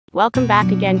Welcome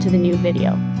back again to the new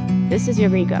video. This is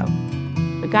Rigo.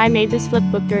 The guy made this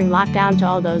flipbook during lockdown to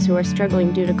all those who are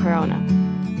struggling due to Corona.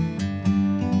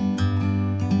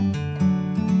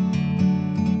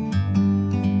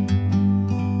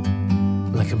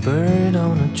 Like a bird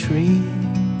on a tree,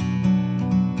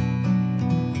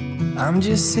 I'm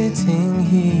just sitting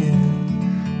here.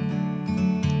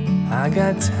 I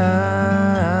got time,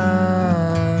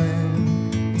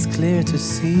 it's clear to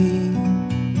see.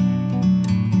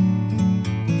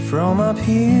 From up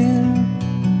here,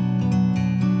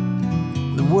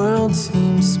 the world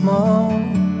seems small.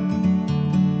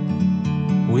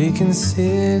 We can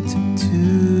sit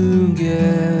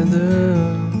together.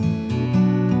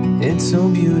 It's so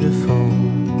beautiful,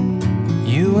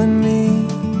 you and me.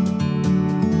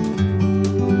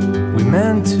 We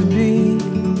meant to be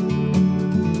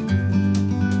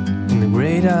in the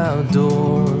great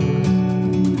outdoors,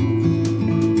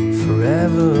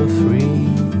 forever free.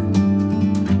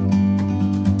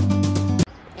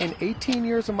 In 18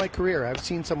 years of my career, I've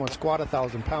seen someone squat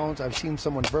 1,000 pounds. I've seen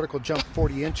someone vertical jump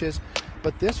 40 inches.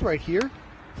 But this right here,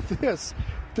 this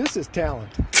is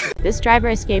talent. This driver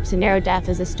escapes a narrow death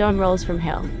as a stone rolls from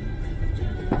hill.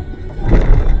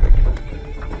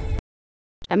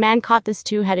 A man caught this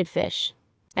two-headed fish.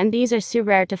 And these are so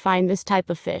rare to find this type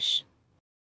of fish.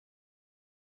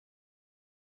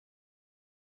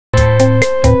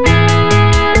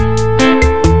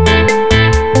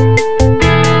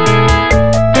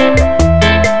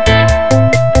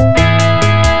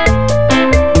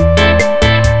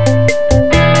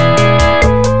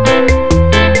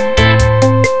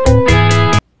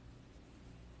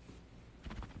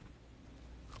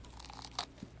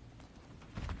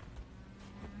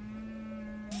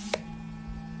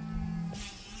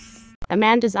 A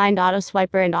man designed auto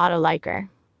swiper and auto liker.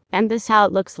 And this how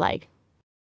it looks like.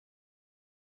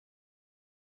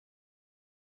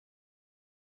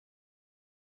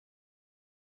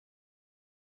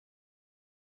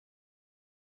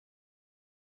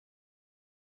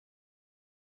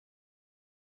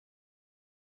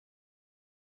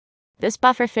 This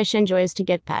pufferfish enjoys to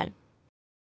get pet.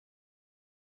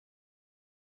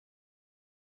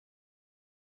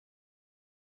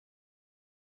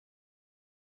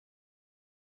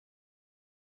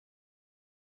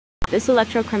 This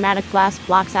electrochromatic glass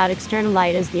blocks out external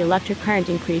light as the electric current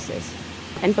increases.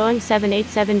 And Boeing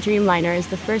 787 Dreamliner is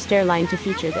the first airline to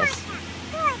feature this.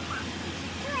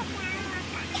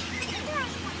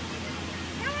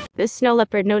 This snow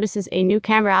leopard notices a new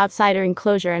camera outside her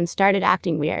enclosure and started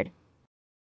acting weird.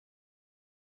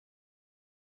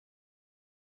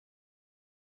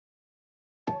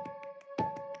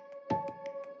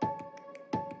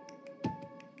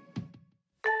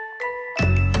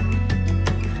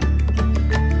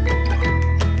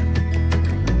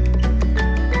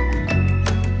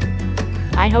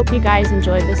 I hope you guys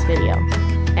enjoyed this video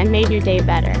and made your day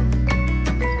better.